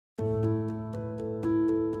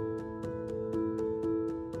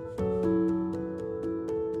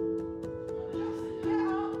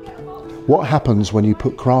What happens when you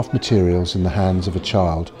put craft materials in the hands of a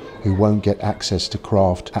child who won't get access to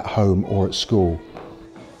craft at home or at school?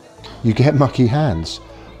 You get mucky hands,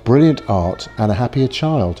 brilliant art and a happier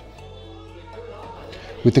child.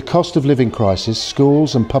 With the cost of living crisis,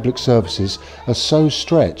 schools and public services are so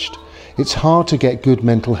stretched, it's hard to get good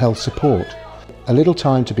mental health support. A little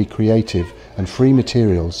time to be creative and free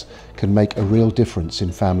materials can make a real difference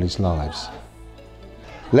in families' lives.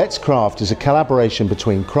 Let's Craft is a collaboration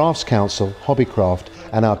between Crafts Council, Hobbycraft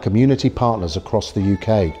and our community partners across the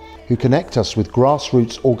UK, who connect us with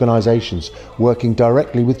grassroots organisations working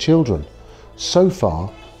directly with children. So far,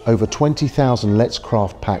 over 20,000 Let's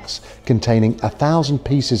Craft packs containing 1,000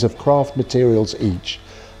 pieces of craft materials each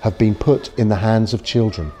have been put in the hands of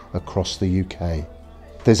children across the UK.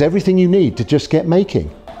 There's everything you need to just get making.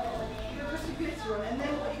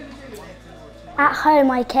 At home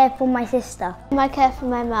I care for my sister. I care for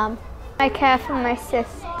my mum. I care for my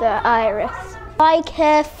sister Iris. I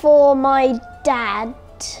care for my dad.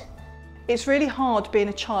 It's really hard being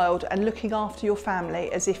a child and looking after your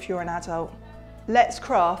family as if you're an adult. Let's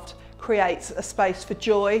Craft creates a space for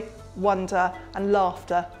joy, wonder and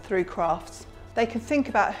laughter through crafts. They can think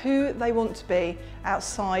about who they want to be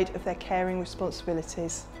outside of their caring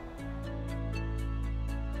responsibilities.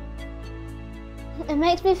 It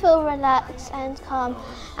makes me feel relaxed and calm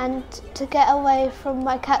and to get away from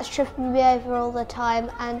my cats tripping me over all the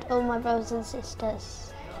time and all my brothers and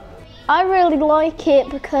sisters. I really like it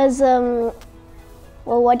because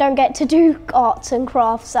well, I don't get to do arts and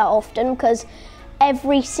crafts that often because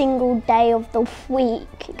every single day of the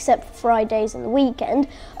week, except for Fridays and the weekend,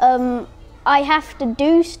 I have to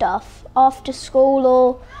do stuff after school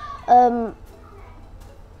or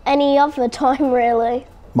any other time really.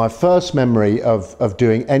 My first memory of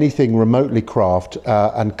doing anything remotely craft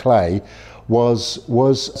and clay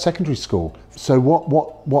was secondary school. So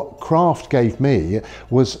what craft gave me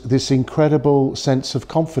was this incredible sense of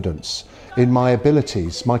confidence in my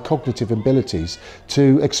abilities, my cognitive abilities,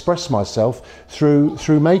 to express myself through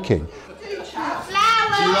making. Do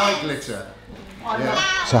you like glitter?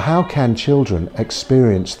 Yeah. So how can children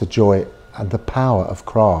experience the joy and the power of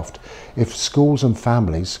craft if schools and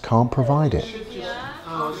families can't provide it?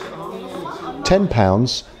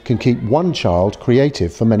 £10 can keep one child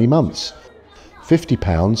creative for many months.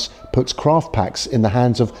 £50 puts craft packs in the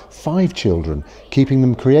hands of 5 children, keeping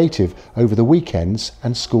them creative over the weekends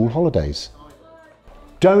and school holidays.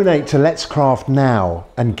 Donate to Let's Craft now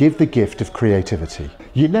and give the gift of creativity.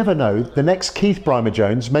 You never know, the next Brymer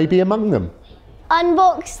Jones may be among them.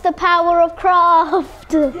 Unbox the power of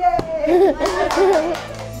craft! Yay!